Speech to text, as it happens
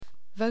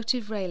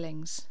Votive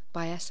Railings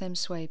by S.M.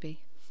 Swaby.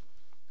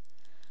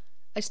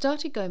 I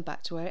started going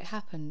back to where it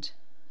happened.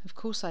 Of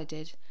course I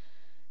did.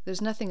 There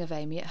was nothing of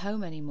Amy at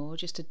home anymore,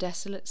 just a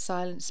desolate,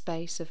 silent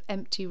space of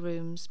empty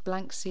rooms,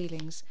 blank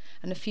ceilings,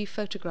 and a few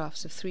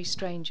photographs of 3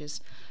 strangers,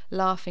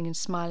 laughing and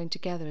smiling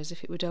together as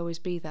if it would always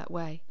be that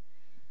way.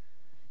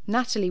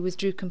 Natalie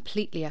withdrew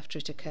completely after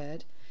it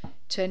occurred,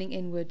 turning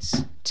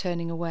inwards,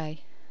 turning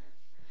away.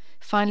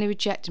 Finally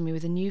rejected me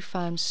with a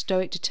newfound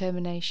stoic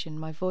determination.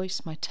 My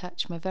voice, my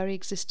touch, my very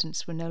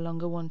existence were no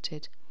longer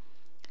wanted.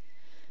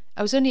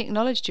 I was only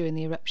acknowledged during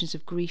the eruptions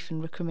of grief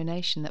and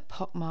recrimination that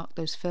pockmarked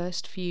those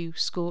first few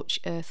scorched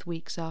earth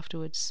weeks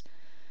afterwards.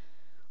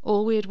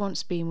 All we had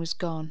once been was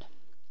gone,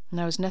 and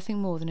I was nothing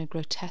more than a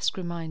grotesque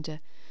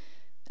reminder,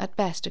 at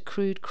best a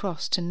crude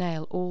cross to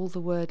nail all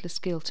the wordless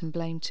guilt and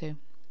blame to.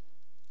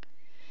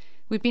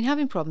 We'd been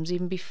having problems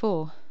even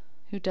before.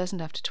 Who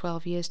doesn't after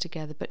 12 years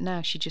together? But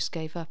now she just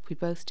gave up, we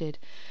both did,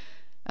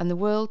 and the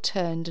world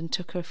turned and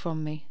took her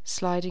from me,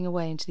 sliding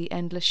away into the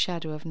endless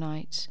shadow of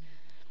night.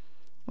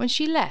 When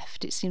she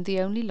left, it seemed the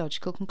only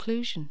logical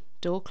conclusion.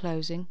 Door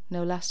closing,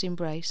 no last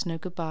embrace, no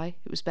goodbye.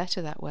 It was better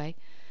that way.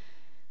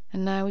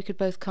 And now we could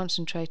both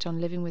concentrate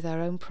on living with our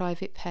own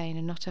private pain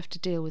and not have to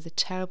deal with the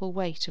terrible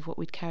weight of what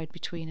we'd carried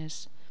between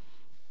us.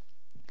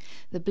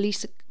 The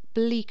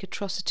bleak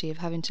atrocity of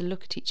having to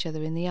look at each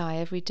other in the eye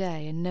every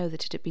day and know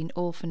that it had been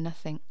all for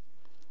nothing.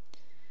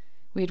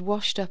 We had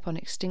washed up on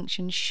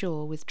extinction's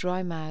shore with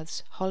dry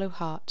mouths, hollow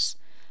hearts,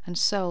 and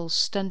souls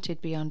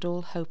stunted beyond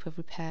all hope of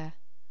repair.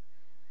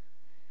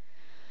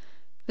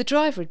 The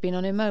driver had been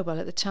on immobile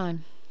at the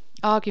time,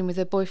 arguing with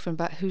her boyfriend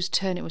about whose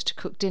turn it was to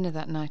cook dinner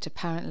that night,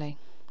 apparently.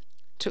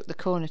 Took the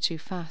corner too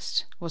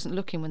fast, wasn't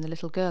looking when the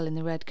little girl in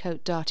the red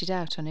coat darted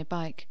out on her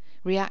bike,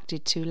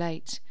 reacted too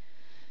late.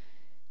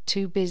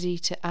 Too busy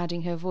to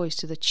adding her voice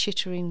to the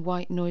chittering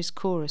white noise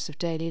chorus of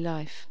daily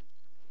life.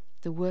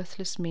 The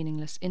worthless,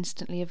 meaningless,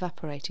 instantly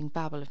evaporating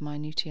babble of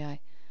minutiae.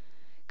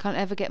 Can't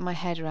ever get my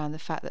head around the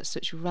fact that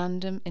such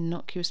random,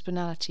 innocuous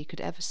banality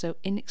could ever so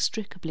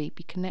inextricably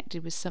be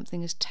connected with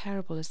something as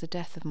terrible as the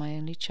death of my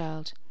only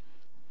child.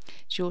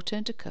 It's your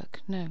turn to cook.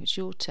 No, it's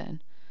your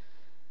turn.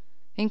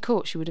 In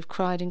court she would have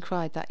cried and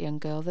cried, that young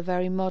girl, the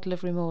very model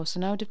of remorse,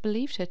 and I would have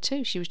believed her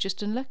too. She was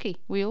just unlucky.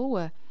 We all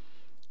were.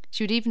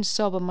 She would even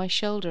sob on my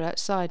shoulder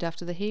outside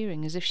after the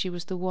hearing, as if she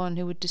was the one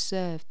who would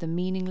deserve the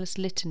meaningless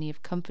litany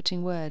of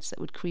comforting words that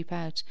would creep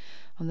out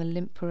on the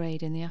limp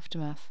parade in the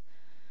aftermath.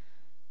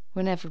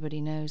 When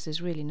everybody knows,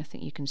 there's really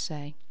nothing you can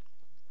say.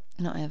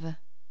 Not ever.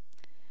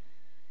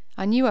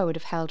 I knew I would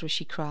have held her as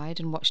she cried,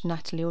 and watched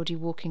Natalie already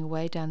walking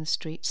away down the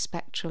street,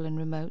 spectral and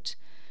remote,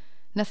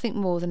 nothing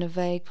more than a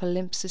vague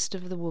palimpsest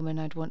of the woman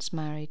I'd once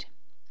married,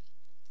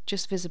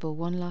 just visible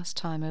one last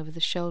time over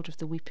the shoulder of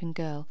the weeping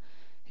girl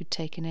who'd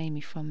taken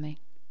Amy from me.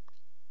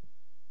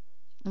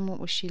 And what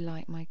was she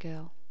like, my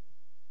girl?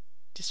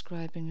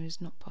 Describing her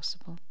is not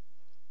possible.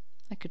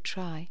 I could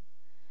try.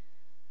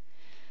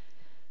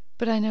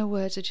 But I know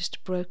words are just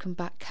a broken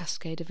back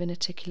cascade of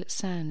inarticulate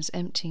sounds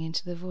emptying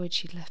into the void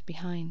she'd left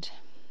behind.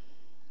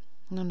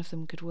 None of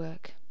them could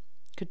work,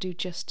 could do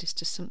justice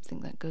to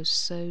something that goes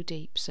so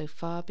deep, so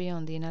far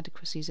beyond the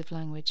inadequacies of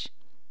language.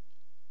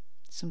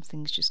 Some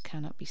things just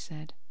cannot be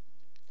said.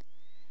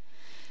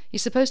 You're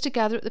supposed to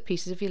gather up the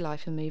pieces of your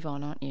life and move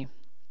on, aren't you?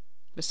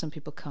 But some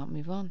people can't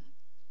move on.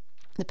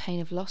 The pain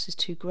of loss is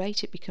too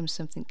great. It becomes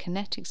something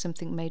kinetic,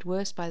 something made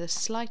worse by the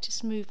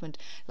slightest movement,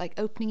 like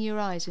opening your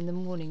eyes in the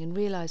morning and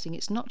realising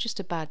it's not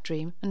just a bad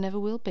dream and never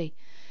will be.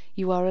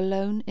 You are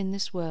alone in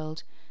this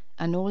world,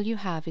 and all you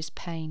have is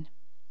pain.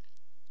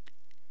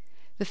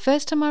 The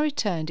first time I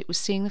returned, it was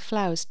seeing the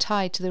flowers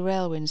tied to the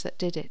railwinds that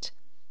did it.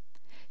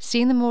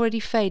 Seeing them already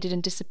faded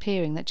and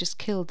disappearing, that just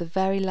killed the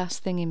very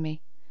last thing in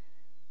me.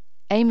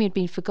 Amy had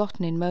been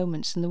forgotten in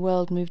moments, and the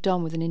world moved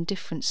on with an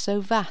indifference so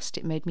vast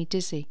it made me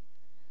dizzy.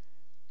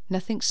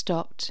 Nothing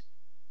stopped,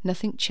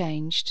 nothing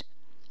changed.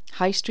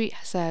 High Street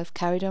South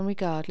carried on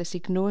regardless,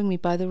 ignoring me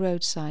by the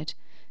roadside,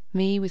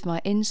 me with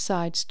my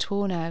insides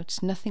torn out,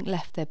 nothing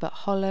left there but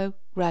hollow,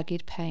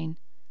 ragged pain.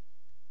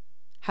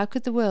 How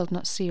could the world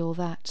not see all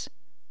that?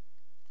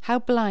 How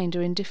blind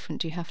or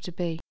indifferent do you have to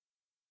be?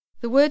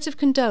 The words of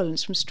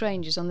condolence from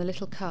strangers on the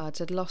little cards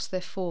had lost their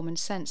form and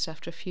sense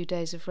after a few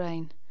days of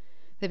rain.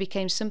 They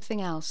became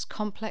something else,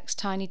 complex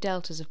tiny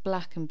deltas of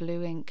black and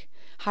blue ink,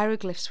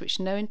 hieroglyphs which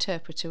no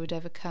interpreter would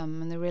ever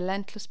come, and the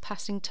relentless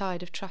passing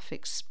tide of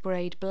traffic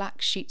sprayed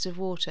black sheets of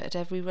water at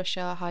every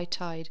rush-hour high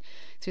tide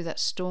through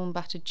that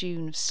storm-battered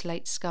June of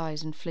slate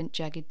skies and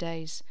flint-jagged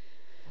days.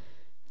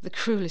 The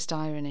cruelest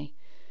irony.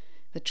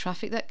 The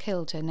traffic that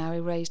killed her now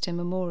erased her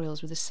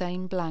memorials with the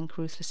same blank,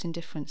 ruthless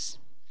indifference.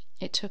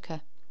 It took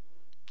her,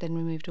 then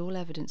removed all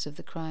evidence of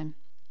the crime.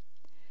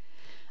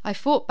 I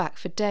fought back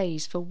for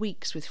days, for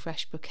weeks, with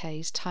fresh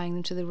bouquets, tying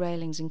them to the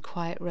railings in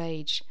quiet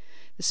rage,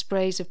 the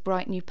sprays of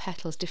bright new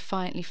petals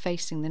defiantly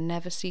facing the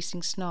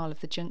never-ceasing snarl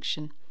of the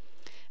junction,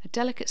 a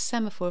delicate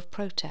semaphore of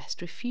protest,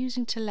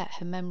 refusing to let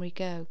her memory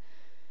go.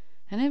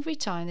 and every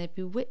time they'd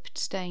be whipped,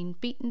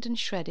 stained, beaten and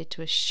shredded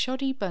to a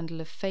shoddy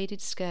bundle of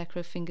faded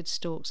scarecrow-fingered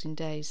stalks in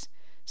days.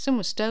 Some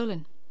were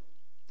stolen.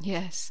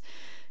 Yes,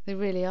 there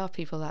really are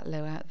people that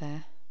low out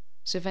there.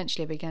 So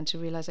eventually I began to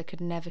realise I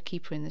could never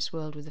keep her in this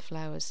world with the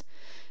flowers.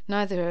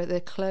 Neither the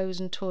clothes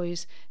and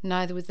toys,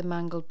 neither with the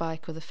mangled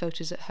bike or the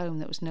photos at home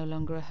that was no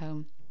longer a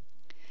home.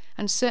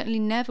 And certainly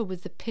never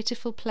with the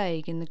pitiful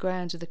plague in the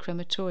grounds of the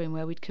crematorium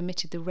where we'd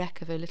committed the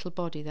wreck of her little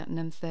body that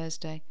numb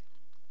Thursday.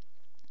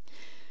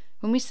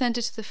 When we sent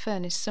her to the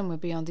furnace somewhere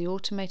beyond the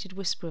automated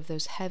whisper of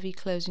those heavy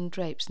closing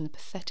drapes and the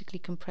pathetically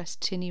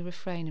compressed tinny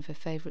refrain of her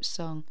favourite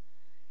song.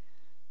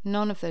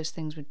 None of those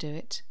things would do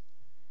it.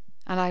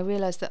 And I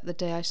realised that the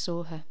day I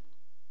saw her,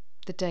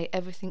 the day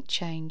everything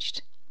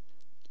changed.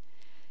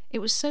 It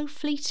was so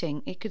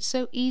fleeting, it could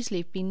so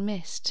easily have been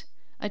missed.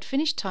 I'd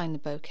finished tying the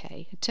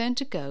bouquet, had turned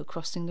to go,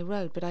 crossing the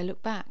road, but I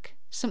looked back.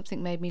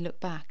 Something made me look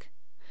back.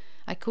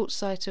 I caught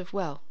sight of,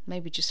 well,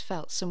 maybe just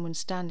felt, someone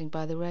standing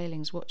by the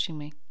railings watching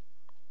me.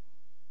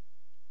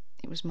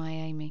 It was my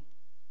Amy.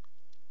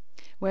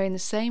 Wearing the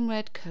same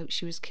red coat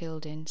she was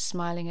killed in,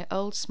 smiling her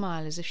old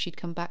smile as if she'd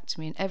come back to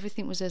me and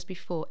everything was as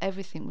before,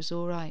 everything was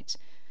all right.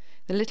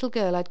 The little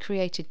girl I'd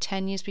created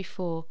 10 years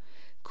before,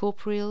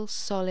 corporeal,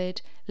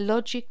 solid,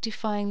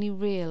 logic-defyingly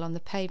real on the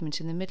pavement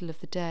in the middle of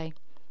the day.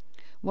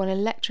 One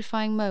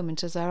electrifying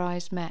moment as our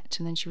eyes met,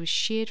 and then she was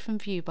sheared from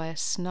view by a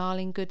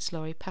snarling goods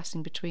lorry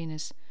passing between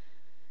us.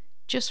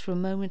 Just for a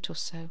moment or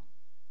so.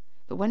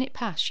 But when it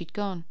passed, she'd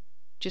gone.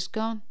 Just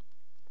gone.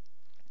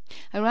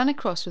 I ran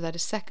across without a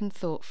second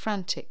thought,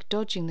 frantic,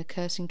 dodging the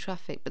cursing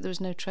traffic, but there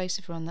was no trace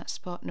of her on that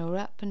spot, nor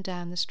up and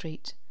down the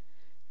street.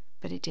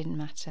 But it didn't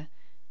matter.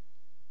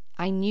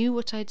 I knew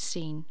what I'd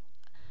seen,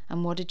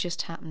 and what had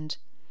just happened,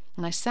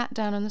 and I sat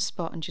down on the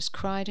spot and just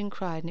cried,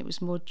 and it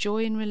was more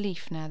joy and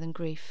relief now than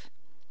grief.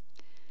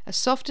 A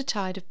softer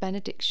tide of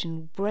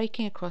benediction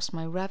breaking across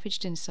my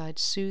ravaged inside,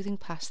 soothing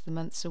past the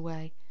months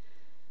away.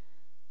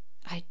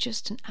 I had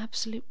just an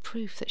absolute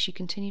proof that she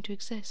continued to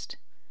exist.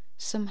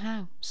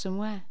 Somehow,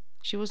 somewhere.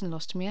 She wasn't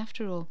lost to me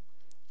after all.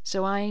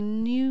 So I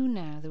knew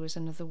now there was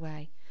another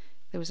way.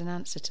 There was an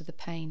answer to the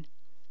pain.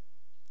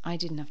 I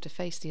didn't have to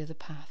face the other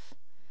path.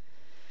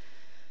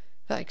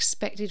 That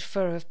expected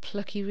furrow of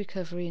plucky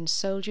recovery and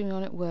soldiering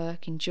on at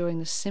work, enduring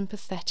the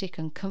sympathetic,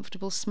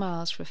 uncomfortable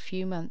smiles for a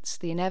few months,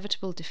 the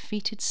inevitable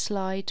defeated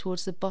slide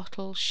towards the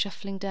bottle,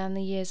 shuffling down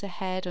the years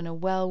ahead on a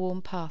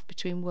well-worn path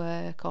between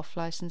work,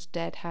 off-licence,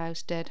 dead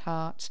house, dead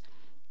heart.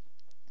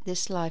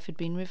 This life had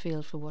been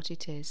revealed for what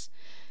it is,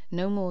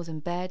 no more than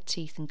bared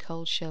teeth and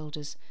cold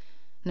shoulders,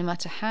 no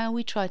matter how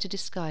we try to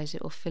disguise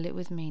it or fill it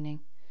with meaning.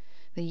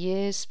 The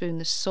years spoon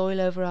the soil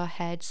over our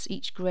heads,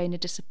 each grain a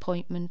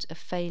disappointment, a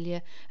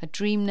failure, a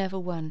dream never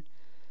won.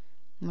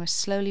 And we're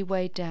slowly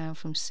weighed down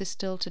from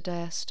systole to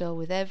diastole,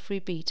 with every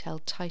beat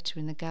held tighter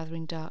in the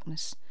gathering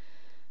darkness,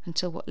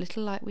 until what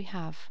little light we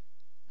have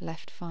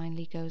left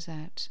finally goes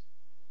out.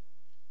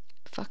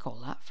 Fuck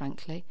all that,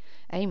 frankly.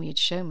 Amy had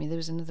shown me there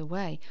was another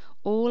way.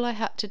 All I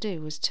had to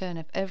do was turn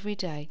up every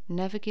day,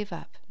 never give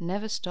up,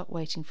 never stop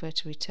waiting for her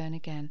to return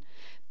again.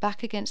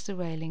 Back against the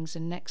railings,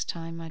 and next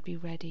time I'd be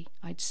ready.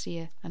 I'd see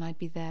her, and I'd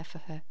be there for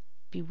her,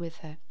 be with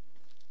her.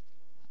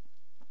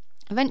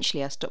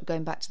 Eventually I stopped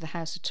going back to the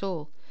house at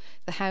all.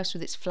 The house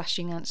with its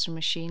flashing answer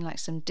machine like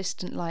some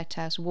distant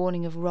lighthouse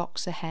warning of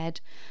rocks ahead,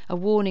 a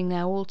warning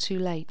now all too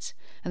late,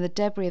 and the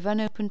debris of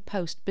unopened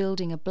post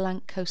building a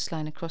blank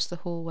coastline across the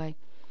hallway.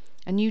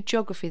 A new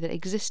geography that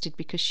existed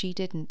because she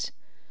didn't.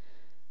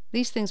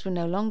 These things were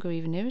no longer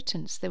even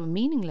irritants. They were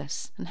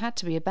meaningless and had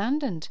to be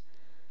abandoned.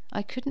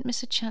 I couldn't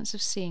miss a chance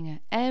of seeing her.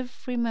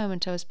 Every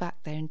moment I was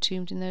back there,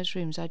 entombed in those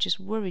rooms, I just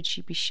worried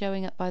she'd be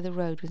showing up by the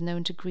road with no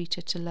one to greet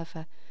her, to love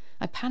her.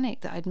 I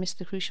panicked that I'd missed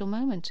the crucial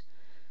moment.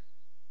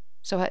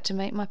 So I had to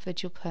make my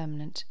vigil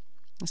permanent.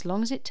 As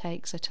long as it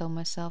takes, I told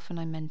myself, and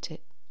I meant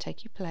it.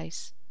 Take your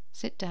place.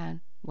 Sit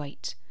down.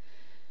 Wait.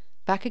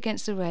 Back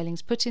against the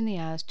railings, put in the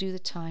hours, do the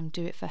time,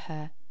 do it for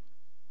her.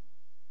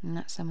 And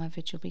that's how my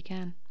vigil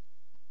began.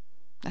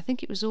 I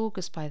think it was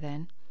August by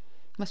then.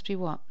 Must be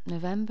what,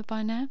 November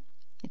by now?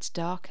 It's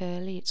dark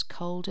early, it's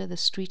colder, the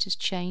street has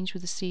changed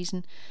with the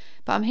season,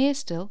 but I'm here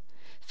still,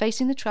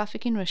 facing the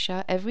traffic in rush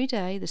hour every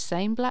day, the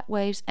same black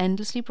waves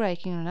endlessly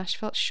breaking on an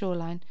asphalt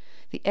shoreline,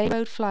 the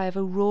A-road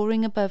flyover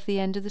roaring above the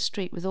end of the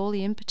street with all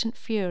the impotent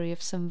fury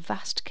of some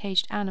vast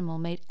caged animal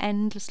made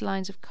endless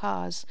lines of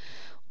cars,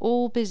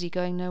 all busy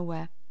going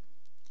nowhere,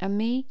 and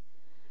me,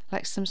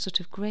 like some sort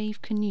of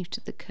grave canute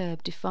at the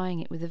curb, defying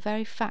it with the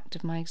very fact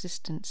of my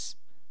existence,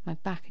 my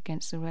back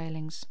against the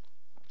railings.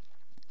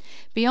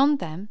 Beyond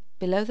them,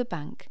 below the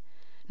bank,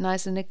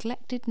 lies the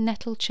neglected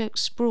nettle-choked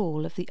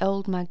sprawl of the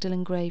old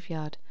Magdalen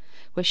graveyard,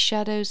 where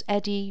shadows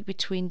eddy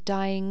between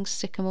dying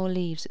sycamore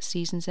leaves at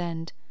season's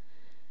end.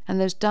 And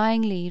those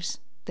dying leaves,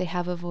 they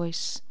have a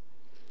voice.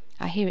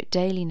 I hear it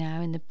daily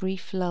now in the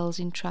brief lulls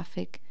in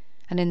traffic,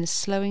 and in the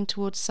slowing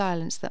towards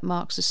silence that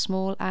marks a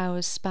small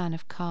hour's span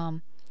of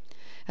calm.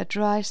 A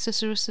dry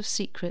susurrus of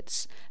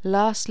secrets,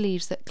 last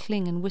leaves that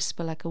cling and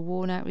whisper like a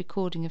worn-out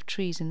recording of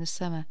trees in the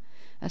summer,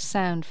 a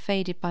sound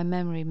faded by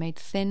memory, made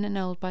thin and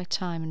old by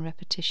time and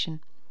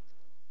repetition.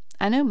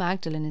 I know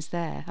Magdalen is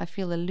there. I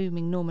feel the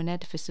looming Norman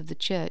edifice of the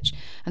church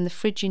and the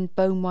frigid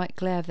bone-white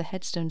glare of the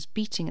headstones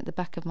beating at the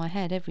back of my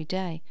head every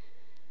day.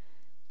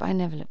 But I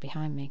never look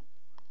behind me.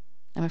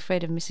 I'm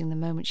afraid of missing the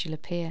moment she'll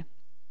appear.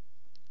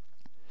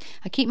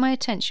 I keep my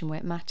attention where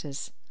it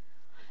matters.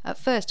 At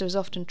first I was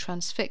often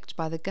transfixed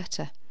by the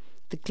gutter,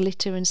 the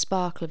glitter and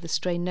sparkle of the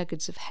stray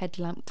nuggets of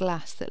headlamp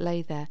glass that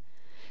lay there,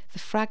 the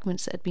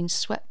fragments that had been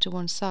swept to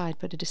one side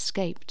but had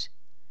escaped.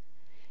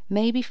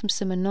 Maybe from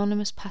some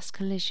anonymous past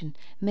collision,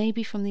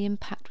 maybe from the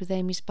impact with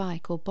Amy's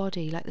bike or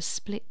body, like the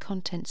split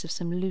contents of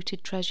some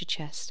looted treasure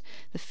chest,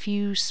 the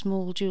few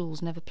small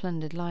jewels never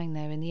plundered lying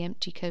there in the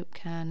empty Coke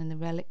can and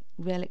the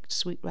relic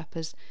sweet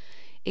wrappers,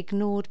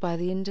 ignored by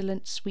the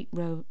indolent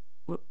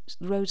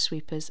road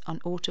sweepers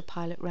on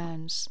autopilot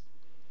rounds.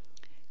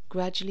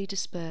 Gradually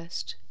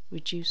dispersed,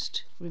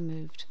 reduced,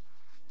 removed.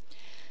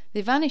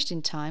 They vanished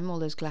in time, all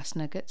those glass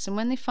nuggets, and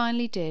when they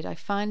finally did, I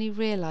finally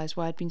realised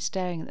why I'd been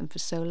staring at them for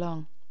so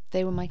long.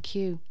 They were my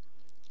cue.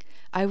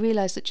 I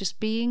realised that just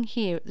being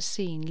here at the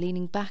scene,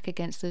 leaning back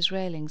against those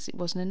railings, it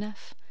wasn't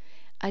enough.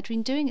 I'd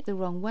been doing it the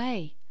wrong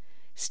way,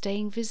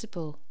 staying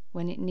visible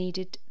when it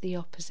needed the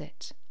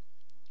opposite.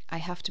 I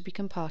have to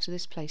become part of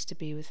this place to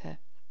be with her.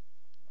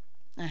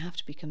 I have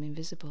to become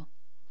invisible.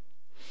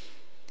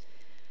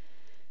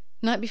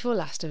 Night before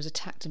last I was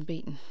attacked and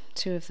beaten.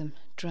 2 of them,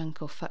 drunk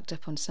or fucked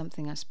up on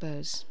something, I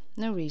suppose.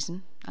 No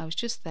reason. I was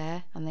just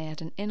there, and they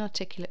had an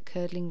inarticulate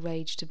curdling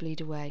rage to bleed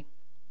away.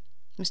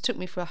 Mistook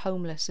me for a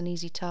homeless and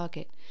easy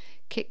target.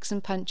 Kicks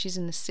and punches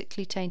in the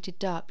sickly tainted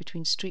dark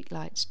between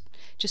streetlights.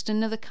 Just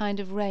another kind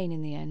of rain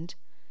in the end.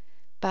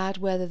 Bad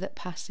weather that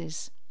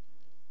passes.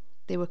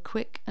 They were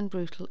quick and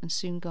brutal and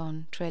soon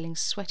gone, trailing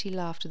sweaty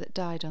laughter that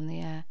died on the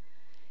air.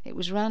 It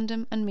was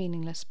random and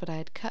meaningless, but I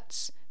had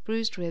cuts,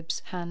 bruised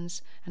ribs,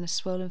 hands, and a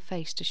swollen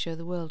face to show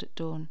the world at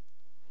dawn.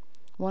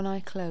 One eye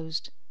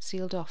closed,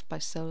 sealed off by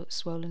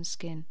swollen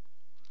skin.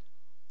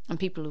 And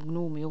people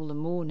ignore me all the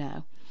more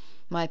now.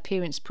 My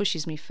appearance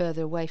pushes me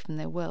further away from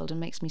their world and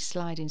makes me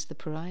slide into the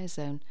pariah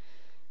zone.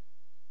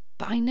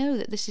 But I know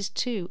that this is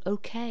too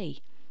okay.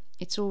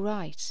 It's all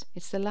right.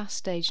 It's the last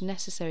stage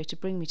necessary to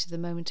bring me to the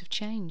moment of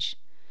change,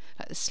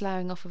 like the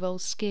sloughing off of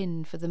old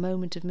skin for the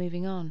moment of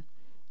moving on.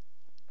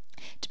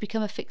 To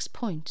become a fixed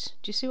point.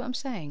 Do you see what I'm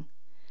saying?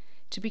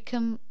 To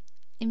become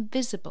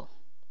invisible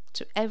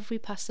to every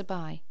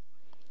passerby.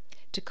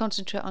 To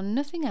concentrate on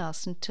nothing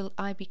else until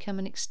I become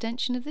an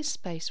extension of this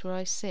space where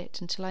I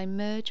sit, until I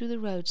merge with the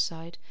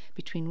roadside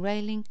between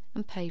railing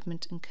and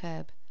pavement and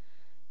curb.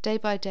 Day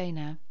by day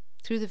now,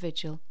 through the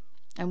vigil,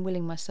 I'm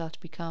willing myself to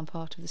become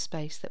part of the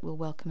space that will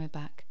welcome her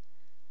back.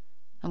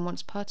 And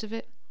once part of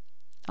it,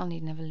 I'll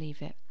need never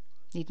leave it.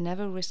 Need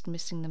never risk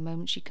missing the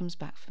moment she comes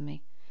back for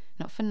me.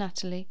 Not for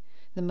Natalie,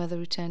 the mother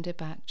who turned her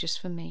back,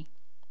 just for me.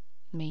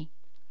 Me.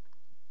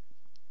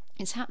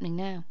 It's happening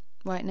now,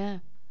 right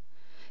now.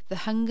 The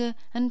hunger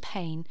and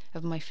pain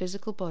of my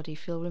physical body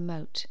feel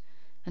remote,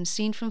 and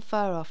seen from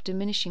far off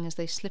diminishing as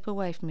they slip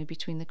away from me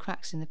between the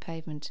cracks in the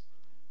pavement.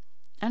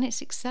 And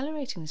it's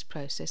accelerating this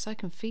process, I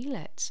can feel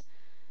it.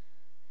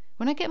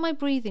 When I get my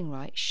breathing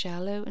right,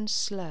 shallow and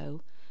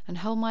slow, and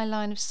hold my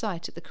line of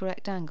sight at the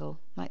correct angle,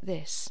 like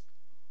this.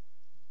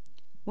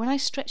 When I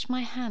stretch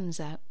my hands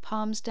out,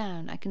 palms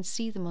down, I can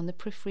see them on the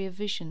periphery of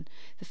vision,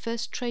 the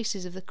first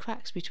traces of the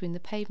cracks between the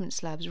pavement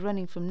slabs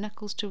running from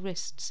knuckles to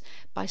wrists,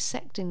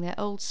 bisecting their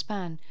old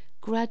span,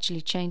 gradually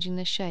changing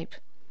their shape,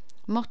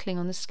 mottling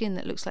on the skin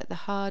that looks like the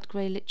hard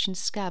grey lichen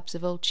scabs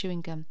of old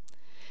chewing gum,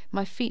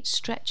 my feet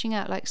stretching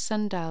out like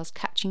sundials,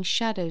 catching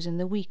shadows in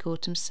the weak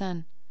autumn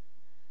sun.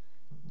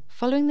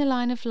 Following the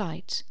line of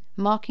light,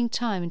 marking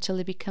time until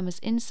they become as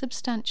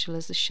insubstantial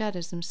as the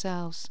shadows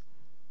themselves.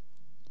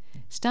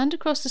 Stand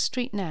across the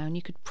street now and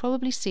you could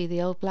probably see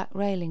the old black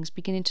railings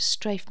beginning to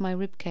strafe my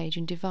ribcage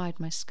and divide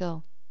my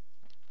skull.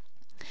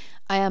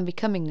 I am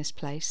becoming this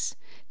place,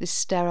 this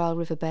sterile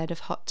riverbed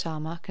of hot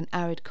tarmac and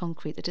arid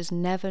concrete that has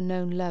never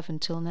known love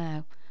until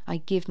now. I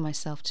give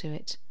myself to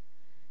it.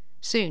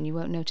 Soon you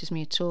won't notice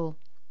me at all.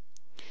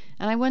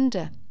 And I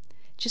wonder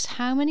just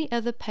how many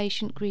other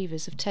patient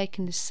grievers have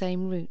taken this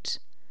same route,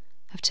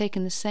 have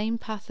taken the same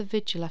path of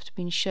vigil after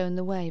being shown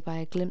the way by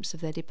a glimpse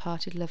of their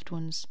departed loved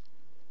ones.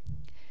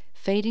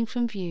 Fading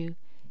from view,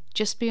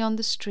 just beyond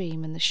the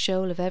stream and the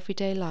shoal of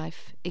everyday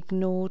life,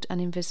 ignored and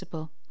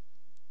invisible.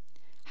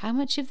 How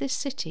much of this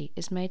city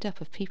is made up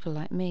of people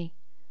like me?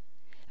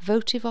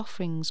 Votive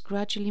offerings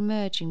gradually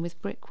merging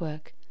with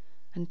brickwork,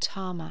 and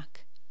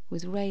tarmac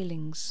with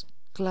railings,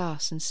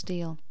 glass and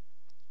steel.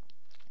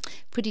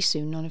 Pretty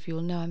soon none of you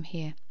will know I'm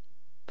here.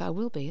 But I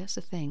will be, that's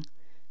the thing.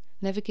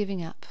 Never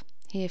giving up,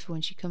 here for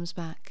when she comes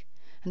back.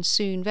 And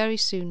soon, very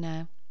soon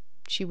now,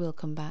 she will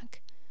come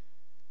back.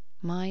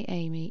 My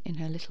Amy in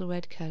her little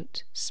red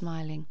coat,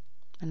 smiling,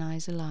 and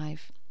eyes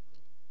alive.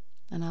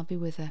 And I'll be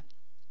with her.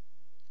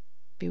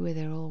 Be with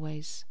her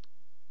always.